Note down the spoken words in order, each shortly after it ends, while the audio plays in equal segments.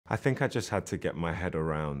I think I just had to get my head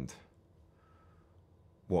around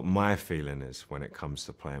what my feeling is when it comes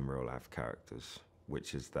to playing real life characters,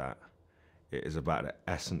 which is that it is about the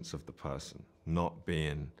essence of the person, not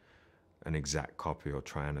being an exact copy or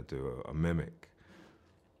trying to do a mimic.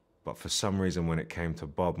 But for some reason, when it came to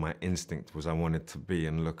Bob, my instinct was I wanted to be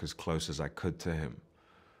and look as close as I could to him.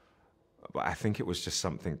 But I think it was just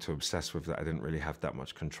something to obsess with that I didn't really have that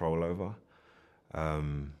much control over.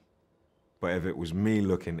 But if it was me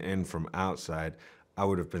looking in from outside, I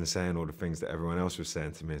would have been saying all the things that everyone else was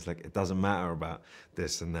saying to me. It's like, it doesn't matter about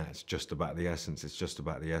this and that. It's just about the essence. It's just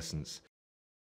about the essence.